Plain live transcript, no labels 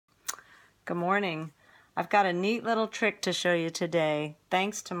Good morning. I've got a neat little trick to show you today,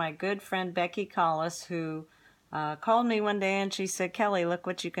 thanks to my good friend Becky Collis, who called me one day and she said, Kelly, look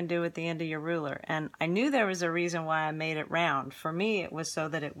what you can do at the end of your ruler. And I knew there was a reason why I made it round. For me, it was so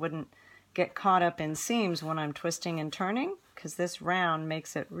that it wouldn't get caught up in seams when I'm twisting and turning, because this round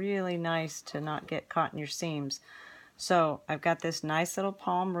makes it really nice to not get caught in your seams. So I've got this nice little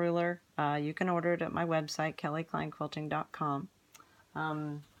palm ruler. You can order it at my website, kellykleinquilting.com.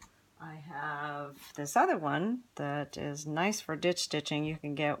 I have this other one that is nice for ditch stitching. You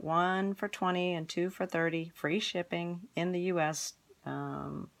can get one for $20 and two for $30, free shipping in the US.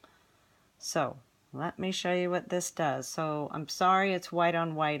 So let me show you what this does. So I'm sorry it's white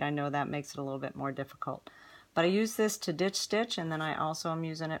on white. I know that makes it a little bit more difficult. But I use this to ditch stitch, and then I also am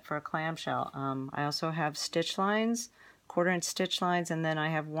using it for a clamshell. I also have stitch lines, 1/4-inch stitch lines, and then I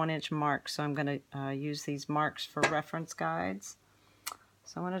have 1-inch marks. So I'm going to use these marks for reference guides.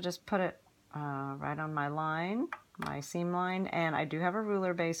 So I'm going to just put it right on my line, my seam line, and I do have a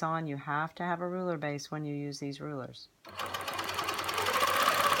ruler base on. You have to have a ruler base when you use these rulers.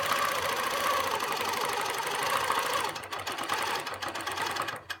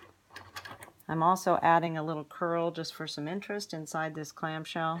 I'm also adding a little curl just for some interest inside this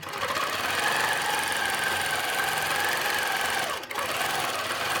clamshell.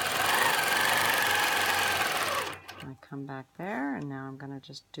 I come back there, and now I'm going to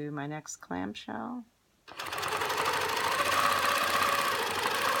just do my next clamshell.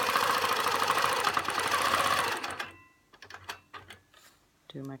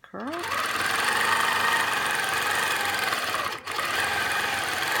 Do my curl.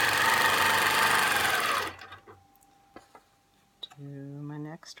 Do my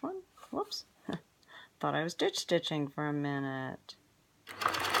next one. Whoops. Thought I was ditch stitching for a minute.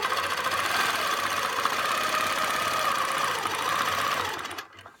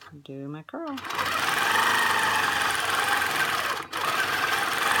 Do my curl.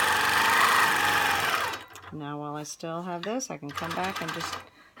 Now while I still have this, I can come back and just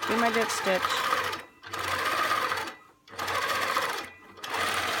do my ditch stitch.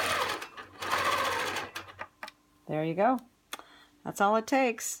 There you go. That's all it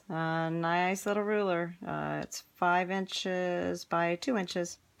takes. A nice little ruler. It's 5 inches by 2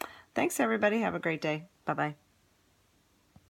 inches. Thanks everybody. Have a great day. Bye-bye.